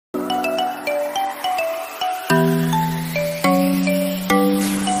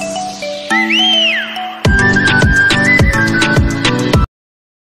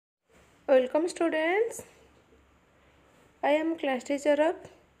Welcome students. I am class teacher of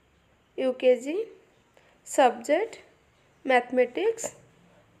UKG. Subject Mathematics.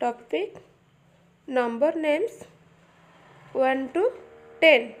 Topic Number names 1 to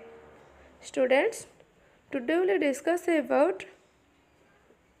 10. Students, today we will discuss about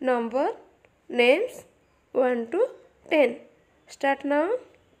number names 1 to 10. Start now.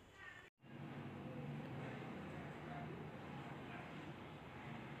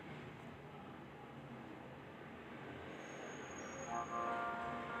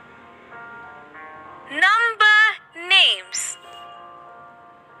 Number names.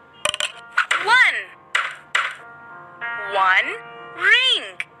 1 ring.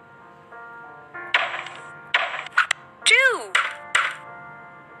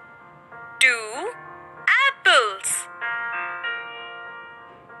 2 apples.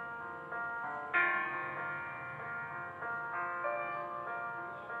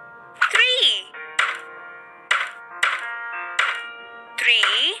 3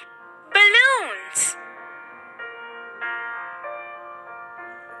 balloons.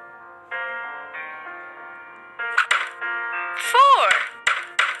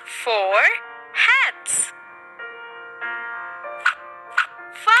 4 hats.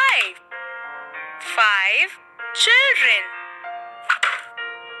 5 children.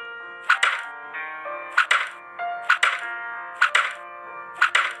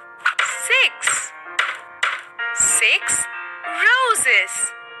 6 roses.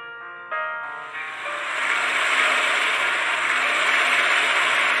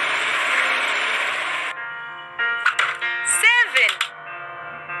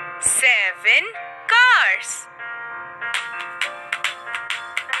 7 cars.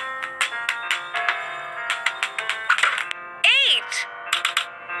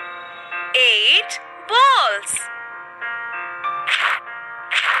 8 balls.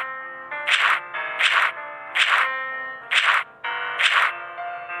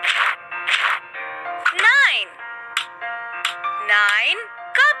 9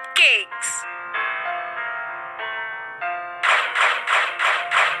 cupcakes.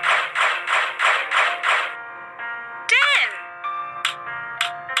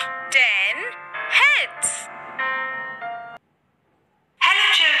 10 heads. Hello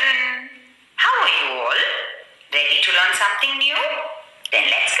children, how are you all? Ready to learn something new? Then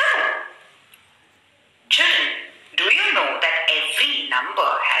let's go. Children, do you know that every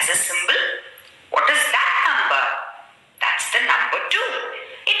number has a symbol? What is that number? That's the number 2.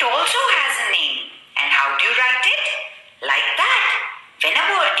 It also has a name. And how do you write it? Like that.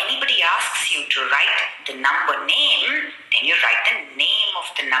 Whenever anybody asks you to write the number name, then you write the name of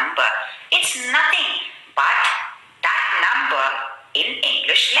the number. It's nothing but that number in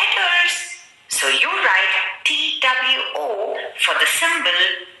English letters. So you write TWO for the symbol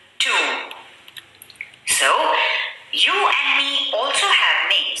 2. So you and me also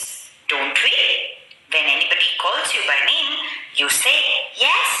have names, don't we? When anybody calls you by name, you say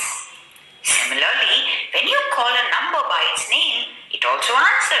yes. Similarly, when you call a number by its name, it also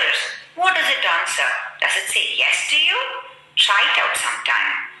answers. What does it answer? Does it say yes to you? Try it out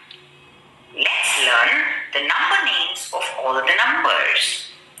sometime. Let's learn the number names of all the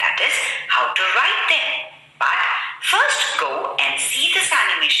numbers. That is, how to write them. But first go and see this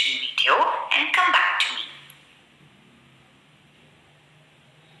animation video and come back to me.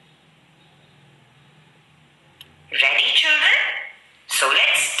 Ready, children? So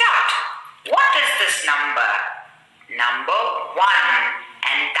let's start. What is this number? Number 1.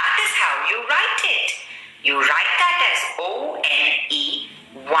 And that is how you write it. You write that as O-N-E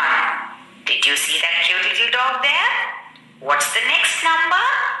 1. Did you see that cute little dog there? What's the next number?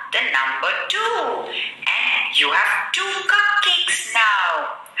 The number 2. And you have 2 cupcakes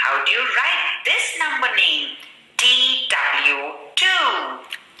now. How do you write this number name? TW2.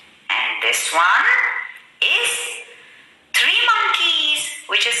 And this one is 3 monkeys,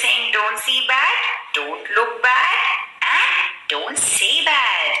 which is saying don't see bad, don't look bad, and don't say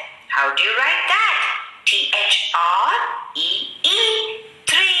bad. How do you write that? THREE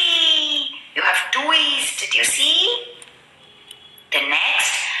 3. You have 2 E's, did you see? The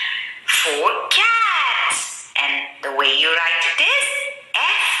next 4 cats, and the way you write it is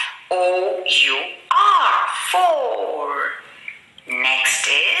FOUR 4. Next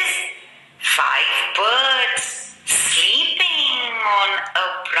is 5 birds sleeping on a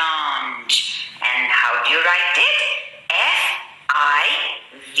branch. And how do you write it? FIVE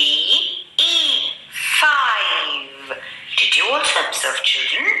 5. Did you also observe,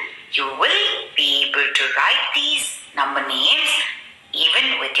 children? You will be able to write these number names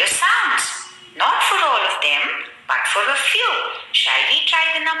even with your sounds. Not for all of them, but for a few. Shall we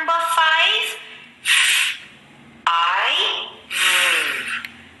try the number 5?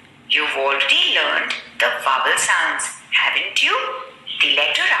 You've already learned the vowel sounds, haven't you? The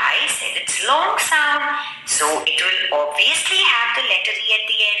letter I said its long sound, so it will obviously have the letter E at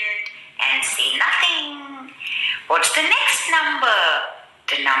the end and say nothing. What's the next number?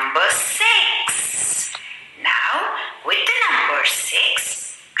 The number 6. Now, with the number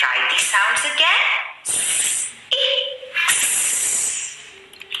 6, try the sounds again.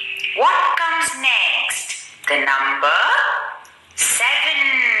 What comes next? The number 7.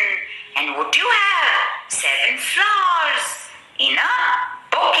 And what do you have? 7 flowers in a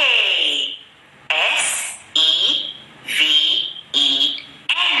bouquet. S-E-V-E-N.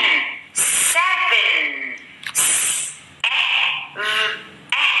 7.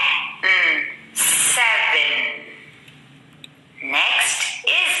 7. Next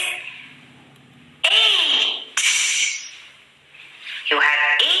is 8. You have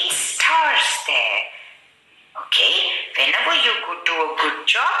 8 stars there. Okay, whenever you do a good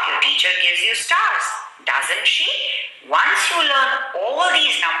job, your teacher gives you stars, doesn't she? Once you learn all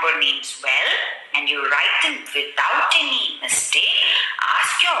these number names well and you write them without any mistake,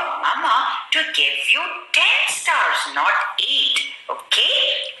 ask your mama to give you 10 stars, not 8. Okay,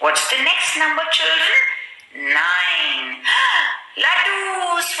 what's the next number, children? 9.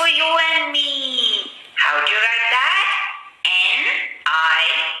 Laddus for you and me. How do you write that?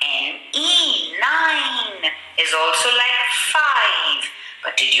 N-I-N-E. 9 is also like 5.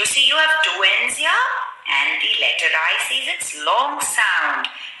 But did you see you have 2 N's here? And the letter I says its long sound.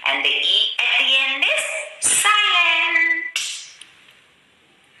 And the E at the end is silent.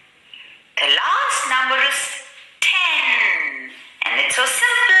 The last number is 10. And it's so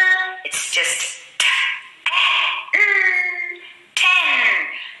simple. It's just 10.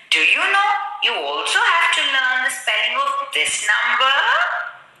 Do you know you also have to learn the spelling of this number?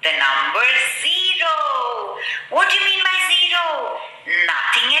 The number 0. What do you mean by 0?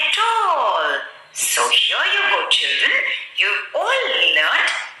 Nothing at all. So here you go, children. You've all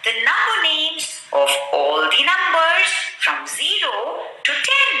learned the number names of all the numbers from 0 to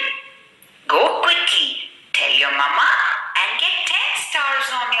 10. Go quickly. Tell your mama and get 10 stars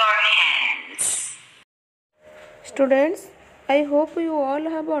on your hands. Students, I hope you all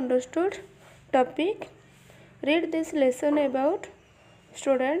have understood topic. Read this lesson about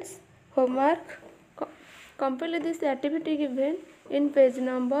students homework. Complete this activity given in page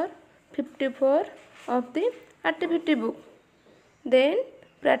number 54 of the activity book. Then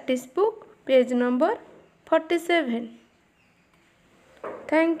practice book page number 47.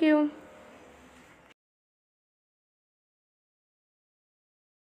 Thank you.